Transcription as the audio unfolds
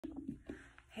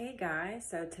Hey guys,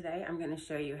 so today I'm going to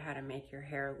show you how to make your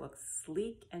hair look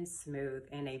sleek and smooth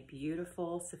in a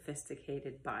beautiful,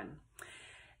 sophisticated bun.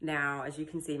 Now, as you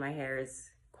can see, my hair is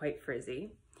quite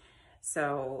frizzy.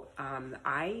 So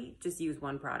I just use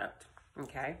one product,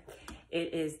 okay?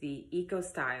 It is the Eco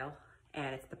Style,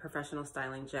 and it's the Professional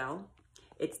Styling Gel.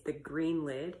 It's the green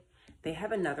lid. They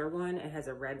have another one, it has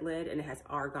a red lid, and it has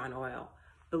argan oil.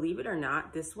 Believe it or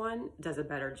not, this one does a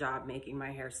better job making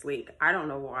my hair sleek. I don't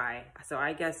know why. So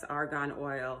I guess argan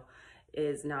oil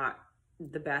is not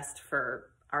the best for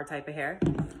our type of hair,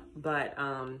 but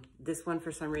this one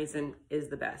for some reason is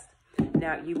the best.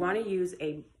 Now you want to use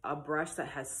a brush that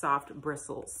has soft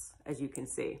bristles, as you can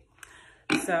see.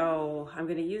 So I'm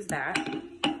going to use that,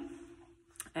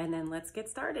 and then let's get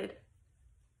started.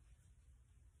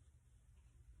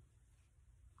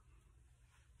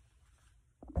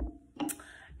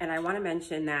 And I want to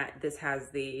mention that this has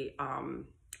the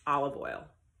olive oil.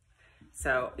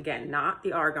 So again, not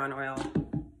the argan oil,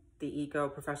 the Eco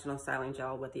Professional Styling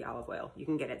Gel with the olive oil. You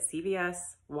can get it at CVS,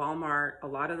 Walmart, a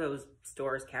lot of those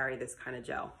stores carry this kind of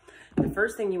gel. The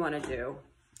first thing you want to do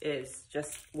is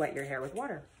just wet your hair with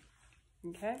water.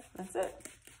 Okay, that's it.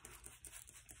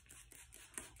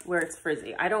 Where it's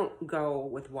frizzy. I don't go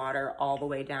with water all the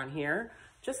way down here,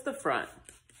 just the front.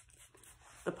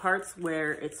 The parts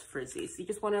where it's frizzy. So you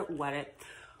just want to wet it.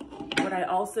 What I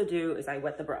also do is I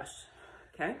wet the brush,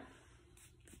 okay?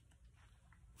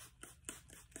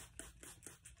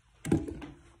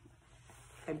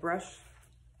 I brush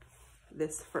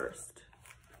this first.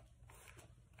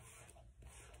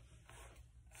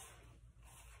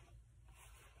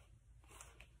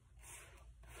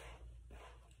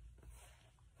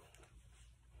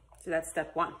 So that's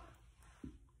step one.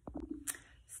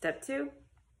 Step two.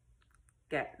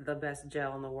 Get the best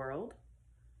gel in the world.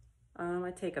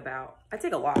 I take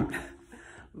a lot,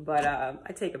 but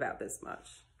I take about this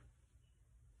much.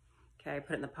 Okay, I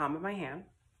put it in the palm of my hand,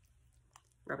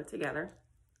 rub it together,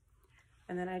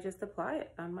 and then I just apply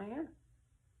it on my hair.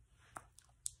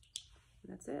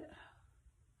 And that's it,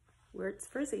 where it's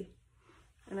frizzy.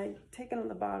 And I take it on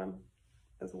the bottom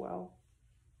as well,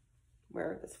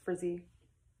 where it's frizzy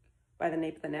by the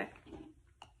nape of the neck.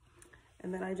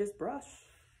 And then I just brush.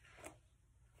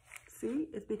 See,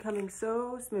 it's becoming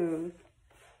so smooth.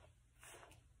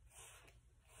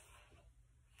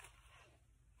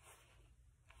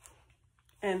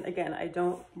 And again, I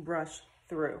don't brush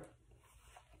through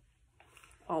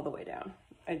all the way down.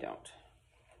 I don't.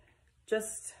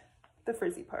 Just the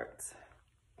frizzy parts.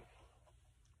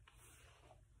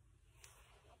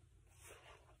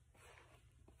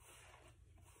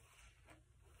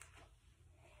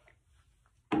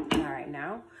 All right,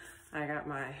 now I got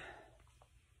my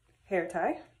hair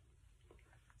tie.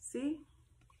 See?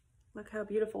 Look how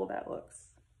beautiful that looks.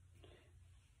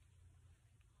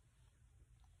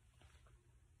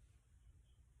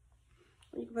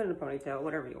 You can put it in a ponytail,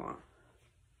 whatever you want.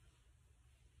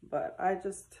 But I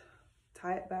just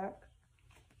tie it back.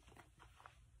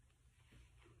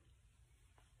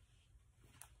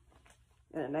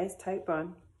 In a nice tight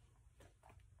bun.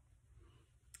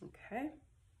 Okay.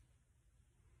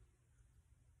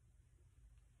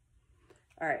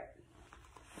 All right.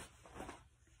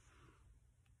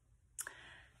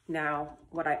 Now,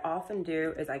 what I often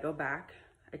do is I go back,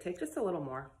 I take just a little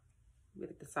more,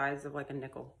 with the size of like a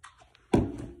nickel, or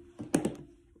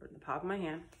the palm of my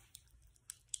hand,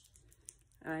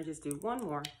 and I just do one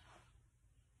more.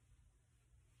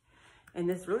 And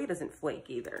this really doesn't flake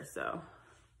either, so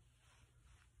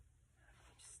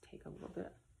just take a little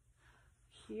bit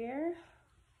here,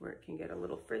 where it can get a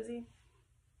little frizzy.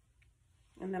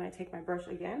 And then I take my brush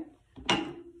again,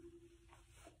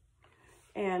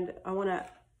 and I want to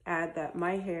add that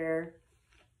my hair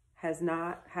has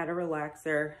not had a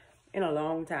relaxer in a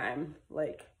long time,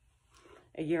 like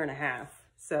a year and a half.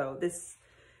 So this,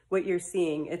 what you're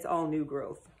seeing, it's all new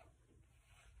growth.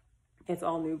 It's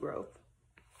all new growth.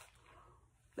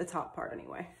 The top part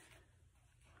anyway.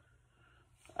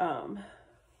 Okay,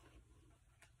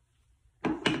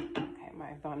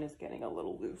 my bun is getting a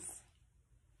little loose,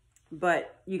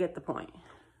 but you get the point.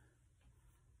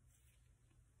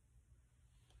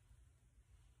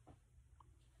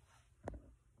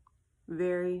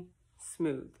 Very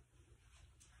smooth.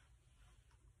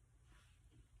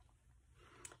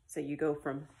 So you go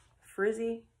from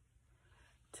frizzy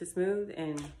to smooth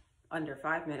in under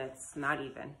 5 minutes, not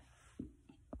even.